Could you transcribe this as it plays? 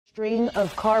String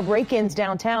of car break-ins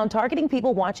downtown targeting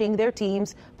people watching their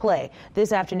teams play.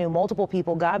 This afternoon, multiple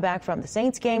people got back from the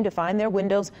Saints game to find their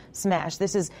windows smashed.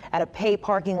 This is at a pay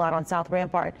parking lot on South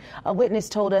Rampart. A witness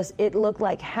told us it looked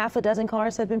like half a dozen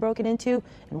cars had been broken into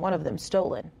and one of them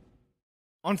stolen.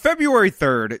 On February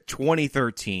 3rd,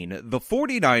 2013, the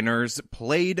 49ers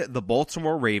played the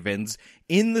Baltimore Ravens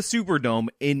in the Superdome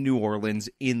in New Orleans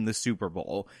in the Super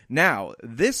Bowl. Now,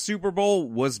 this Super Bowl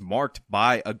was marked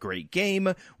by a great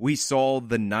game. We saw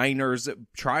the Niners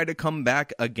try to come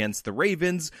back against the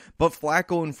Ravens, but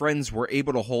Flacco and friends were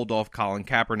able to hold off Colin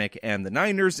Kaepernick and the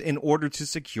Niners in order to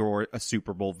secure a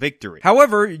Super Bowl victory.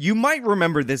 However, you might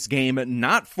remember this game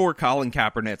not for Colin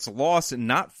Kaepernick's loss,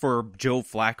 not for Joe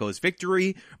Flacco's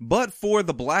victory, but for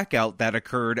the blackout that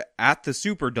occurred at the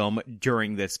Superdome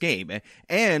during this game,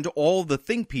 and all the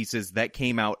think pieces that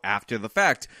came out after the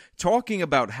fact, talking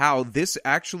about how this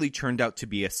actually turned out to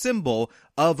be a symbol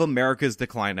of America's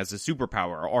decline as a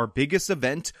superpower. Our biggest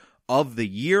event of the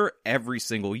year, every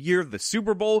single year, the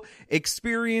Super Bowl,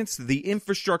 experienced the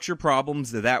infrastructure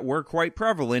problems that were quite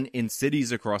prevalent in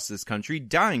cities across this country,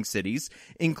 dying cities,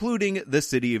 including the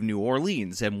city of New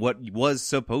Orleans, and what was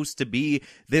supposed to be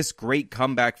this great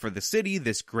comeback for the city,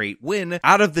 this great win,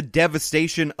 out of the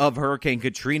devastation of Hurricane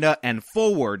Katrina and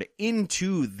forward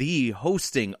into the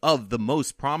hosting of the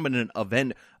most prominent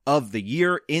event of the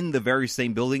year in the very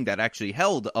same building that actually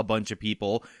held a bunch of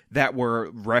people that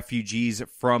were refugees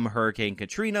from Hurricane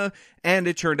Katrina, and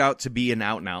it turned out to be an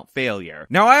out-and-out failure.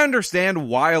 Now, I understand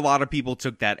why a lot of people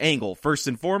took that angle. First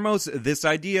and foremost, this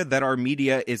idea that our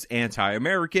media is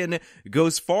anti-American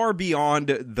goes far beyond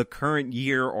the current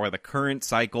year or the current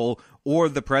cycle or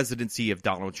the presidency of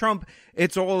Donald Trump.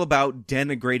 It's all about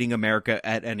denigrating America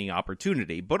at any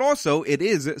opportunity. But also, it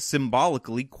is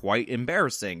symbolically quite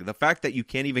embarrassing. The fact that you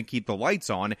can't even keep the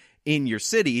lights on in your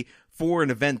city for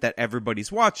an event that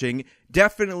everybody's watching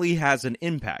definitely has an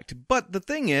impact. But the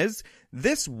thing is,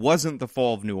 this wasn't the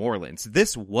fall of New Orleans.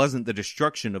 This wasn't the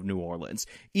destruction of New Orleans.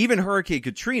 Even Hurricane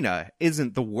Katrina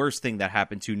isn't the worst thing that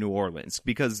happened to New Orleans,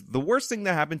 because the worst thing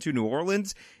that happened to New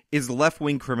Orleans is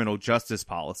left-wing criminal justice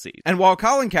policy. And while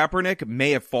Colin Kaepernick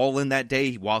may have fallen that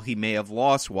day, while he may have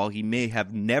lost, while he may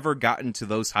have never gotten to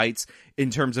those heights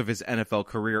in terms of his NFL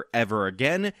career ever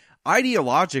again,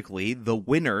 ideologically, the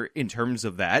winner in terms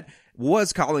of that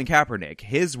was Colin Kaepernick.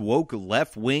 His woke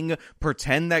left wing,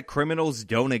 pretend that criminals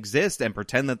don't exist and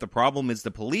pretend that the problem is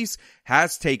the police,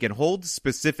 has taken hold,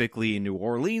 specifically in New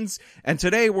Orleans. And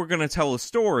today we're going to tell a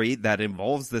story that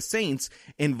involves the Saints,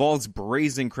 involves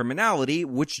brazen criminality,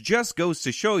 which just goes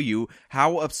to show you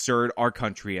how absurd our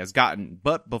country has gotten.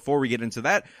 But before we get into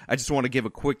that, I just want to give a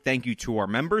quick thank you to our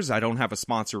members. I don't have a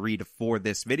sponsor read for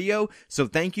this video, so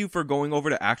thank you for going over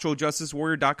to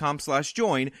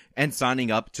actualjusticewarrior.com/join and signing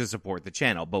up to support the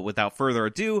channel. But without further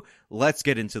ado, let's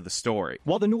get into the story.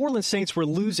 While the New Orleans Saints were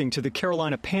losing to the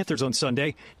Carolina Panthers on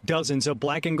Sunday, dozens of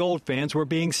black and gold fans were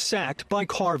being sacked by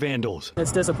car vandals.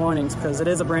 It's disappointing because it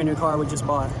is a brand new car we just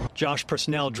bought. Josh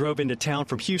Presnell drove into town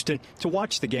from Houston to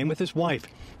watch the game with his wife.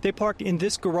 They parked in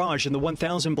this garage in the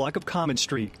 1000 block of Common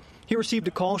Street. He received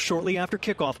a call shortly after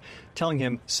kickoff telling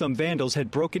him some vandals had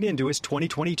broken into his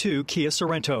 2022 Kia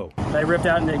Sorento. They ripped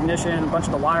out the ignition, a bunch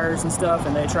of the wires and stuff,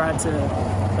 and they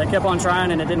kept on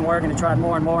trying and it didn't work, and they tried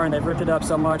more and more, and they ripped it up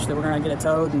so much that we're going to get it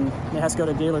towed and it has to go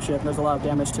to dealership, and there's a lot of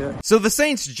damage to it. So the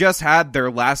Saints just had their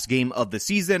last game of the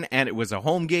season, and it was a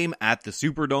home game at the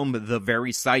Superdome, the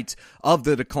very site of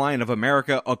the decline of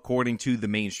America according to the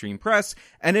mainstream press,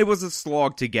 and it was a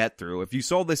slog to get through. If you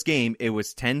saw this game, it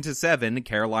was 10-7,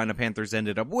 Carolina Panthers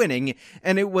ended up winning,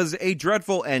 and it was a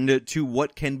dreadful end to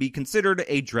what can be considered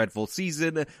a dreadful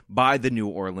season by the New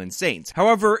Orleans Saints.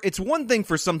 However, it's one thing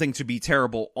for something to be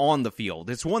terrible on the field.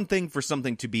 It's one thing for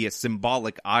something to be a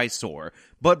symbolic eyesore.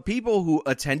 But people who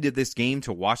attended this game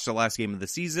to watch the last game of the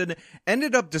season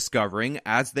ended up discovering,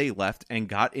 as they left and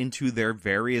got into their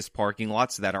various parking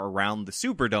lots that are around the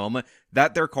Superdome,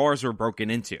 that their cars were broken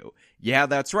into. Yeah,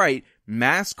 that's right.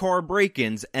 Mass car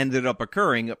break-ins ended up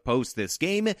occurring post this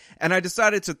game, and I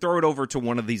decided to throw it over to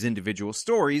one of these individual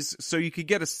stories so you could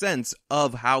get a sense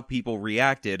of how people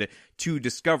reacted to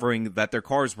discovering that their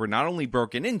cars were not only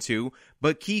broken into,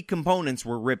 but key components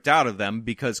were ripped out of them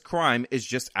because crime is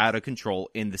just out of control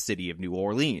in the city of New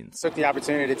Orleans. Took the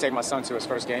opportunity to take my son to his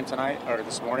first game tonight, or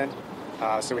this morning,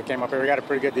 so we came up here. We got a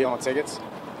pretty good deal on tickets,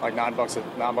 like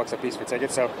 $9 a piece for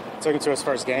tickets, so took him to his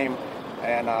first game,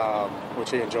 and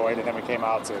which he enjoyed, and then we came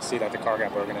out to see that the car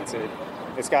got broken into.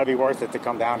 it's got to be worth it to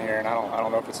come down here, and I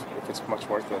don't know if it's much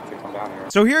worth it to come down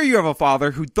here. So here you have a father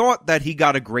who thought that he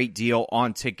got a great deal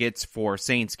on tickets for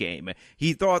Saints game.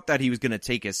 He thought that he was going to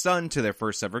take his son to their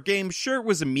first ever game. Sure, it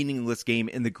was a meaningless game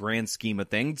in the grand scheme of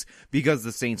things because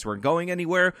the Saints weren't going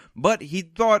anywhere, but he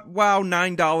thought, wow,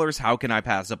 $9, how can I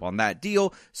pass up on that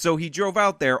deal? So he drove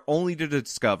out there only to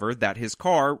discover that his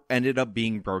car ended up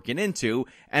being broken into,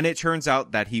 and it turns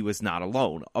out that he was not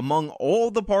alone. Among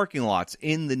all the parking lots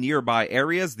in the nearby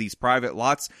areas, these private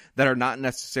lots that are not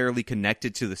necessarily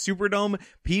connected to the Superdome,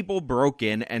 people broke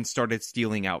in and started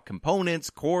stealing out components,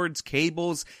 cords,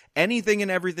 cables, anything and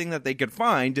everything that they could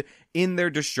find in their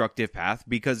destructive path,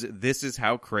 because this is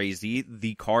how crazy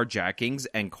the carjackings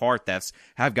and car thefts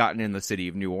have gotten in the city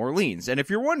of New Orleans. And if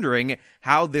you're wondering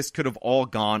how this could have all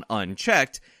gone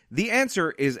unchecked, the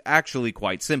answer is actually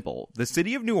quite simple. The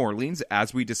city of New Orleans,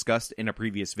 as we discussed in a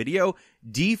previous video,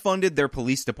 defunded their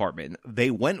police department.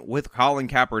 They went with Colin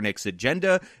Kaepernick's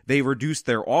agenda, they reduced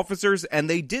their officers, and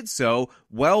they did so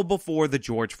well before the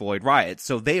George Floyd riot.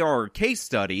 So they are a case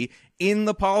study in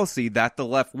the policy that the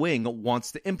left wing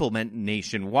wants to implement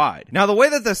nationwide. Now, the way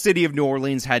that the city of New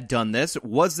Orleans had done this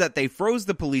was that they froze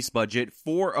the police budget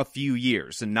for a few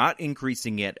years, not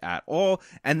increasing it at all,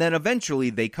 and then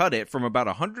eventually they cut it from about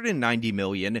 $190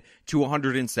 million to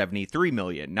 $173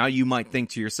 million. Now, you might think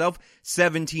to yourself,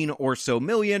 17 or so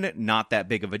million, not that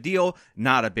big of a deal,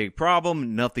 not a big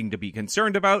problem, nothing to be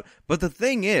concerned about, but the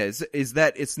thing is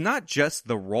that it's not just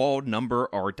the raw number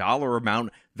or dollar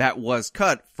amount that was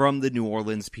cut from the New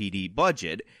Orleans PD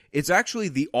budget. It's actually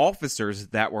the officers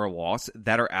that were lost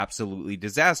that are absolutely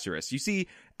disastrous. You see,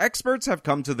 experts have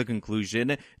come to the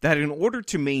conclusion that in order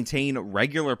to maintain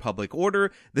regular public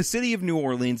order, the city of New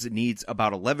Orleans needs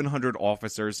about 1,100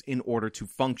 officers in order to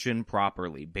function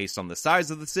properly, based on the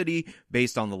size of the city,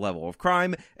 based on the level of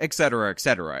crime, etc.,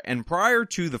 etc. And prior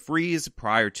to the freeze,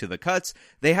 prior to the cuts,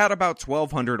 they had about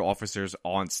 1,200 officers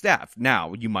on staff.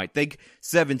 Now, you might think,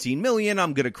 17 million,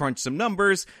 I'm going to crunch some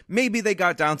numbers. Maybe they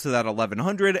got down to that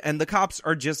 1,100, and the cops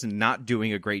are just not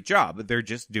doing a great job. They're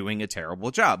just doing a terrible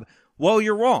job. Well,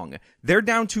 you're wrong. They're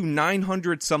down to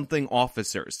 900-something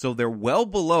officers, so they're well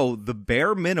below the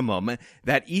bare minimum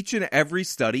that each and every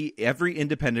study, every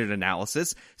independent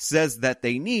analysis says that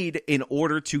they need in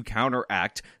order to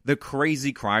counteract the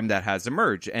crazy crime that has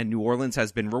emerged. And New Orleans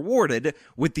has been rewarded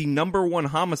with the #1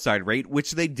 homicide rate,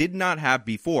 which they did not have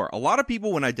before. A lot of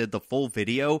people, when I did the full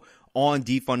video on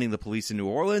defunding the police in New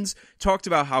Orleans, talked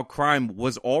about how crime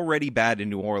was already bad in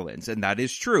New Orleans, and that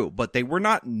is true, but they were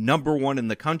not #1 in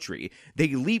the country. They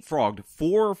leapfrogged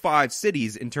 4 or 5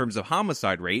 cities in terms of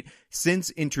homicide rate since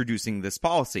introducing this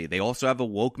policy. They also have a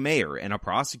woke mayor and a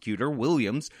prosecutor,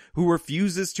 Williams, who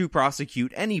refuses to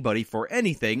prosecute anybody for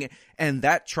anything, and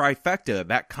that trifecta,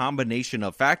 that combination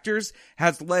of factors,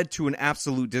 has led to an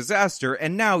absolute disaster,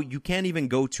 and now you can't even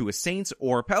go to a Saints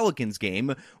or Pelicans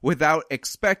game without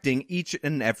expecting each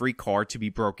and every car to be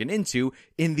broken into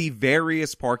in the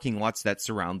various parking lots that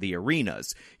surround the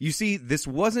arenas. You see, this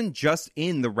wasn't just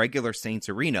in the regular Saints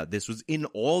arena. This was in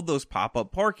all those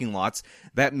pop-up parking lots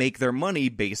that make their money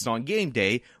based on game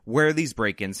day, where these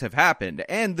break-ins have happened.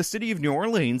 And the city of New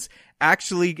Orleans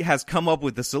actually has come up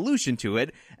with a solution to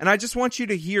it, and I just want you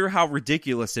to hear how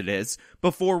ridiculous it is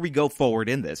before we go forward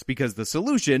in this, because the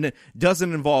solution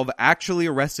doesn't involve actually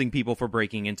arresting people for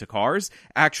breaking into cars,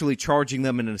 actually charging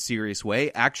them in a serious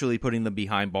way, actually putting them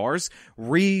behind bars,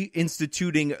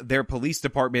 reinstituting their police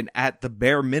department at the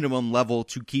bare minimum level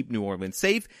to keep New Orleans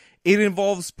safe. It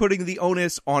involves putting the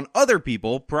onus on other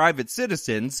people, private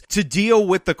citizens, to deal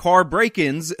with the car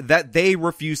break-ins that they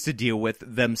refuse to deal with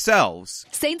themselves.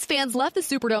 Saints fans left the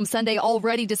Superdome Sunday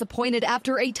already disappointed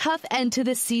after a tough end to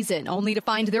the season, only to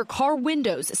find their car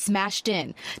windows smashed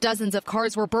in. Dozens of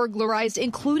cars were burglarized,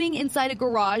 including inside a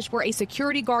garage where a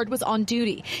security guard was on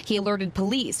duty. He alerted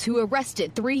police, who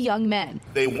arrested 3 young men.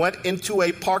 They went into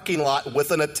a parking lot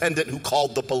with an attendant who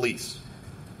called the police.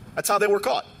 That's how they were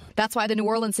caught. That's why the New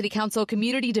Orleans City Council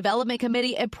Community Development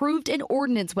Committee approved an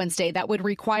ordinance Wednesday that would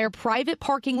require private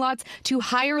parking lots to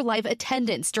hire live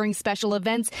attendants during special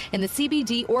events in the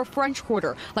CBD or French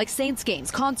Quarter, like Saints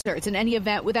games, concerts, and any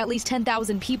event with at least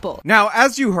 10,000 people. Now,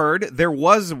 as you heard, there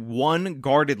was one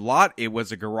guarded lot. It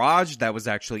was a garage that was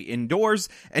actually indoors,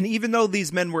 and even though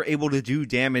these men were able to do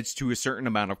damage to a certain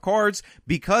amount of cars,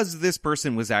 because this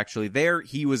person was actually there,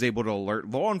 he was able to alert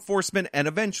law enforcement, and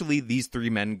eventually these 3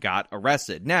 men got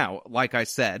arrested. Now, like I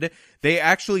said, they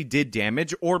actually did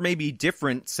damage, or maybe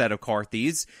different set of car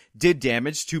thieves did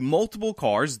damage to multiple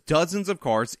cars, dozens of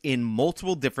cars in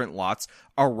multiple different lots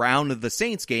around the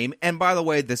Saints game. And by the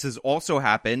way, this has also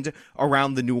happened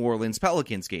around the New Orleans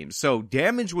Pelicans game. So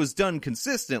damage was done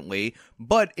consistently,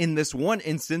 but in this one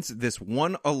instance, this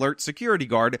one alert security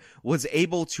guard was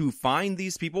able to find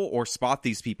these people or spot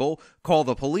these people, call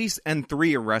the police, and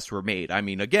 3 arrests were made. I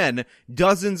mean, again,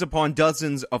 dozens upon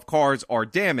dozens of cars are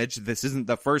damaged. This isn't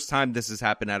the first time this has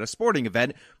happened at a sporting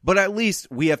event, but at least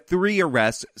we have 3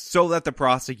 arrests so that the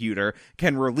prosecutor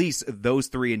can release those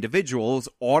 3 individuals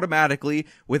automatically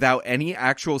without any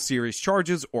actual serious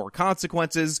charges or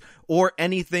consequences or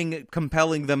anything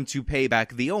compelling them to pay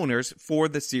back the owners for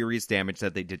the serious damage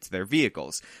that they did to their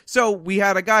vehicles. So we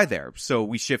had a guy there. So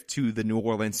we shift to the New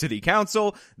Orleans City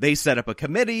Council. They set up a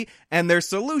committee, and their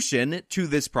solution to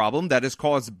this problem that is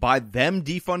caused by them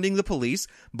defunding the police,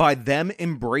 by them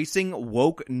embracing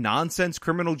woke nonsense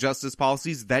criminal justice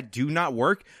policies that do not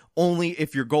work. Only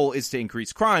if your goal is to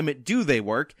increase crime do they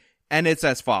work. And it's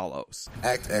as follows.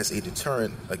 Act as a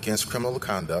deterrent against criminal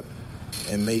conduct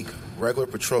and make regular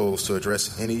patrols to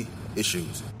address any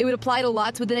issues. It would apply to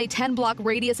lots within a 10-block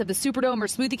radius of the Superdome or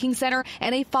Smoothie King Center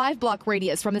and a 5-block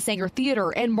radius from the Sanger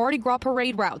Theater and Mardi Gras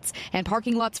parade routes. And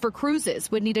parking lots for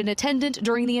cruises would need an attendant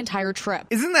during the entire trip.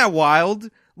 Isn't that wild?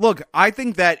 Look, I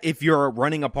think that if you're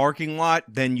running a parking lot,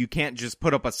 then you can't just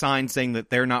put up a sign saying that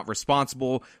they're not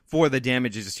responsible for the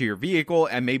damages to your vehicle,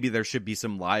 and maybe there should be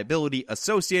some liability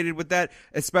associated with that,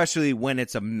 especially when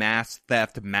it's a mass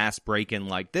theft, mass break-in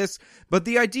like this. But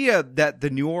the idea that the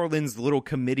New Orleans little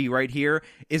committee right here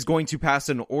is going to pass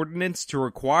an ordinance to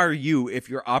require you, if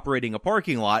you're operating a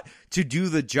parking lot, to do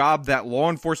the job that law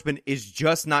enforcement is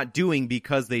just not doing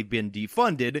because they've been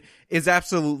defunded is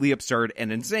absolutely absurd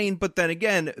and insane. But then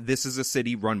again, this is a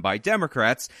city run by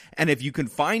Democrats, and if you can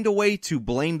find a way to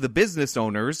blame the business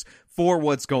owners for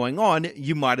what's going on,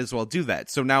 you might as well do that.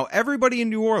 So now everybody in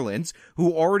New Orleans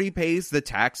who already pays the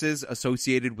taxes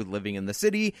associated with living in the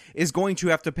city is going to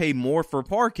have to pay more for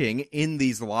parking in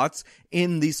these lots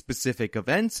in these specific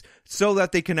events so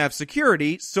that they can have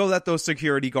security, so that those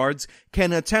security guards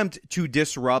can attempt to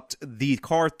disrupt the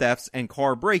car thefts and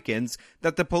car break-ins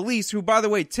that the police, who by the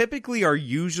way typically are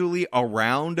usually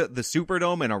around the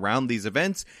Superdome and around these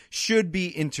events, should be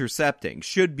intercepting,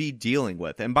 should be dealing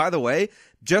with. And by the way,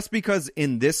 just because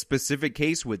in this specific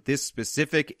case with this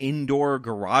specific indoor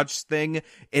garage thing,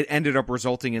 it ended up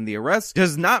resulting in the arrest,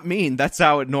 does not mean that's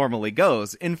how it normally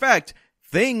goes. In fact,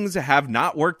 things have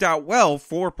not worked out well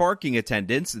for parking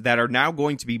attendants that are now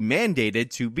going to be mandated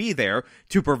to be there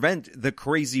to prevent the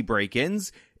crazy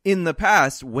break-ins in the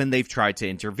past when they've tried to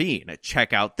intervene.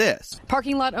 Check out this.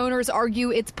 Parking lot owners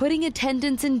argue it's putting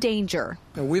attendants in danger.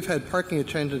 And we've had parking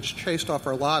attendants chased off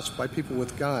our lots by people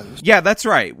with guns. Yeah, that's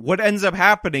right. What ends up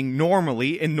happening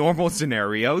normally in normal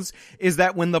scenarios is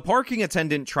that when the parking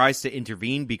attendant tries to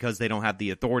intervene because they don't have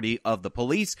the authority of the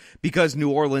police, because New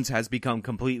Orleans has become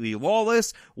completely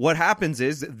lawless, what happens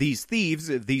is these thieves,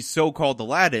 these so-called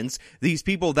Aladdins, these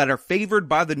people that are favored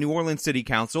by the New Orleans City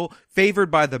Council,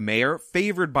 favored by the mayor,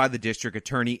 favored by the district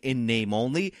attorney in name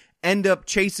only, end up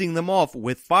chasing them off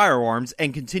with firearms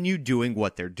and continue doing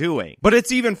what they're doing. But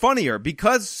it's even funnier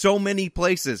because so many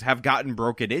places have gotten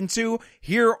broken into.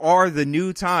 Here are the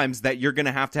new times that you're going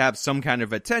to have some kind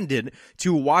of attendant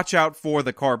to watch out for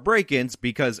the car break-ins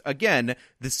because, again,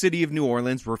 the city of New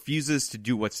Orleans refuses to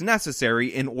do what's necessary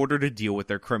in order to deal with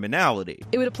their criminality.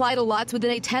 It would apply to lots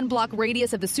within a 10-block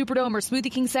radius of the Superdome or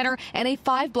Smoothie King Center and a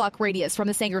 5-block radius from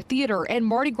the Sanger Theater and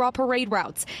Mardi Gras parade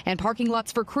routes. And parking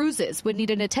lots for cruises would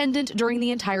need an attendant during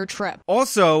the entire trip.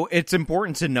 Also, it's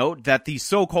important to note that the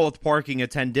so-called parking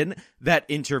attendant that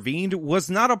intervened was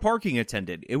not a parking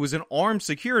attendant. It was an armed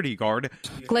security guard.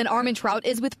 Glenn Armentrout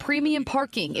is with Premium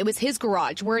Parking. It was his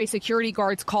garage where a security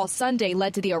guard's call Sunday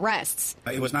led to the arrests.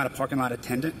 It was not a parking lot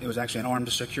attendant. It was actually an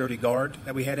armed security guard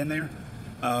that we had in there.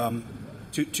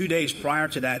 2 days prior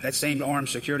to that, that same armed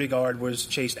security guard was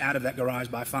chased out of that garage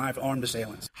by 5 armed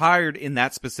assailants. Hired in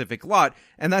that specific lot,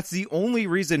 and that's the only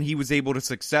reason he was able to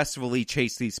successfully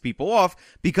chase these people off,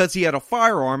 because he had a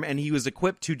firearm and he was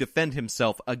equipped to defend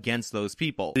himself against those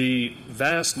people. The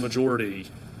vast majority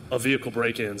of vehicle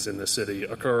break-ins in this city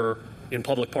occur in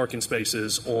public parking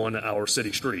spaces on our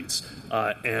city streets.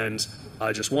 And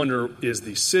I just wonder, is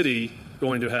the city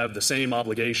going to have the same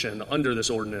obligation under this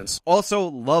ordinance? Also,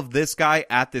 love this guy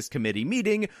at this committee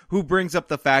meeting who brings up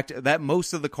the fact that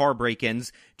most of the car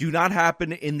break-ins do not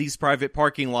happen in these private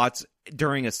parking lots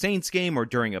during a Saints game or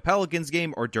during a Pelicans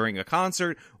game or during a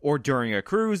concert or during a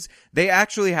cruise. They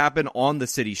actually happen on the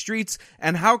city streets.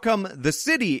 And how come the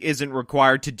city isn't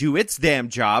required to do its damn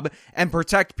job and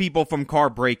protect people from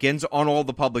car break-ins on all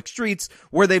the public streets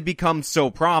where they become so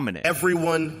prominent?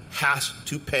 Everyone has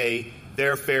to pay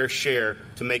their fair share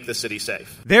to make the city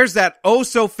safe. There's that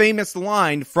oh-so-famous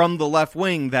line from the left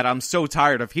wing that I'm so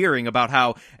tired of hearing about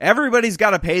how everybody's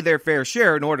got to pay their fair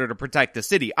share in order to protect the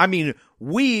city. I mean,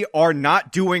 we are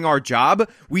not doing our job.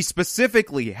 We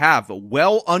specifically have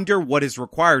well under what is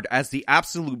required as the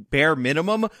absolute bare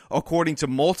minimum, according to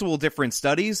multiple different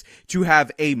studies, to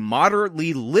have a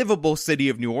moderately livable city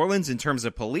of New Orleans in terms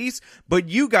of police. But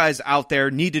you guys out there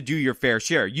need to do your fair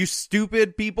share. You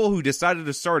stupid people who decided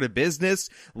to start a business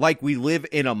like we live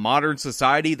in a modern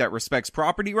society that respects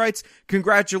property rights.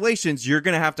 Congratulations, you're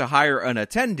going to have to hire an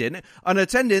attendant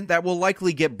that will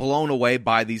likely get blown away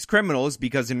by these criminals,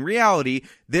 because in reality,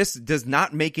 this does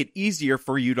not make it easier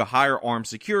for you to hire armed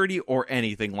security or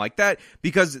anything like that,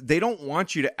 because they don't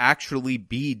want you to actually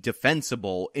be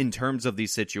defensible in terms of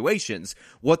these situations.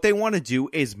 What they want to do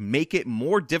is make it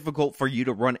more difficult for you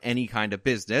to run any kind of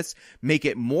business, make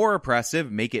it more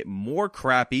oppressive, make it more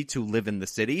crappy to live in the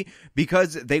city,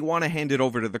 because they want to hand it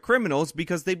over to the criminals,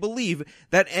 because they believe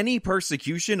that any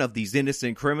persecution of these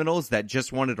innocent criminals that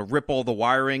just wanted to rip all the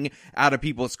wiring out of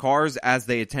people's cars as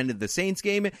they attended the Saints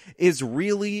game is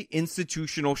really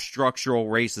institutional structural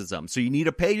racism. So you need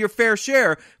to pay your fair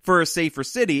share for a safer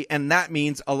city, and that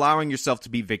means allowing yourself to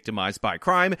be victimized by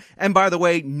crime. And by the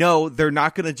way, no, they're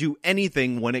not going to do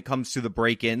anything when it comes to the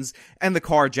break-ins and the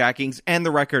carjackings and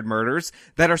the record murders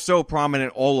that are so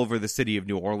prominent all over the city of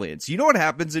New Orleans. You know what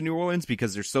happens in New Orleans,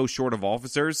 because they're so short of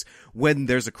officers, when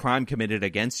there's a crime committed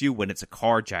against you, when it's a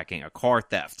carjacking, a car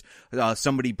theft,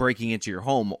 somebody breaking into your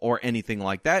home, or anything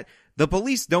like that, the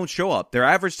police don't show up. Their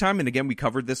average time, and again, we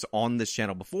covered this on this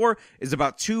channel before, is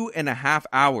about 2.5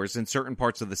 hours in certain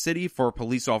parts of the city for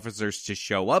police officers to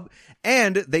show up.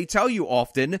 And they tell you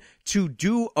often to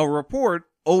do a report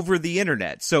over the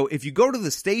internet. So if you go to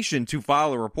the station to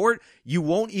file a report, you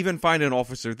won't even find an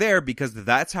officer there, because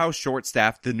that's how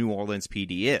short-staffed the New Orleans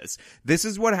PD is. This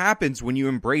is what happens when you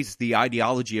embrace the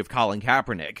ideology of Colin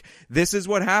Kaepernick. This is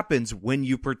what happens when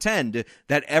you pretend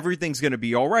that everything's going to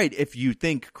be all right if you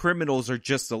think criminals are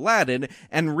just Aladdin,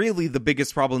 and really the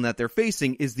biggest problem that they're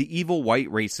facing is the evil white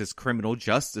racist criminal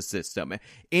justice system.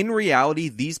 In reality,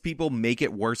 these people make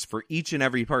it worse for each and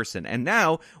every person, and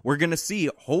now we're going to see,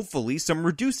 hopefully,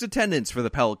 some reduced attendance for the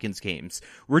Pelicans games,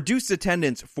 reduced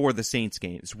attendance for the Saints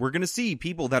games. We're going to see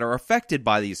people that are affected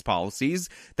by these policies,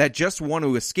 that just want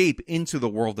to escape into the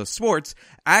world of sports,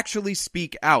 actually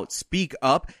speak out, speak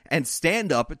up, and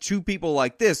stand up to people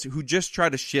like this who just try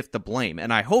to shift the blame.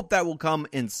 And I hope that will come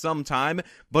in some time,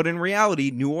 but in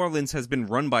reality, New Orleans has been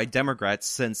run by Democrats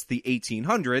since the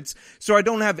 1800s, so I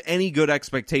don't have any good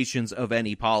expectations of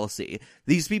any policy.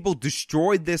 These people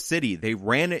destroyed this city. They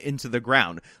ran it into the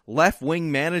ground. Left-wing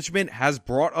management has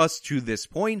brought us to this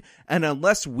point, and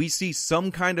unless we see some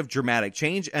kind of dramatic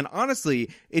change, and honestly,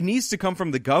 it needs to come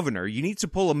from the governor. You need to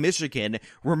pull a Michigan,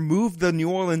 remove the New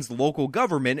Orleans local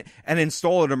government, and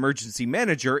install an emergency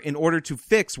manager in order to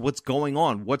fix what's going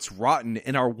on, what's rotten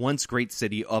in our once great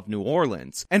city of New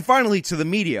Orleans. And finally, to the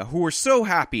media, who were so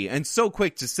happy and so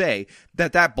quick to say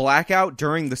that blackout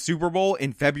during the Super Bowl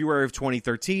in February of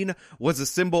 2013 was a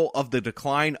symbol of the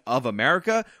decline of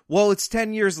America. Well, it's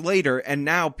 10 years later, and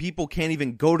now people can't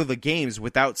even go to the games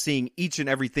without seeing each and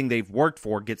everything they've worked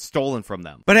for get stolen from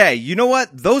them. But hey, you know what?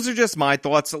 Those are just my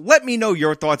thoughts. Let me know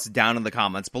your thoughts down in the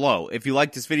comments below. If you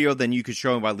like this video, then you can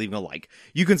show me by leaving a like.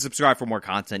 You can subscribe for more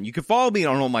content. You can follow me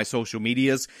on all my social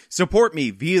medias. Support me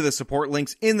via the support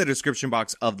links in the description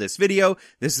box of this video.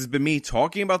 This has been me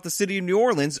talking about the city of New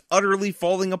Orleans utterly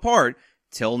falling apart.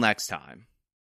 Till next time.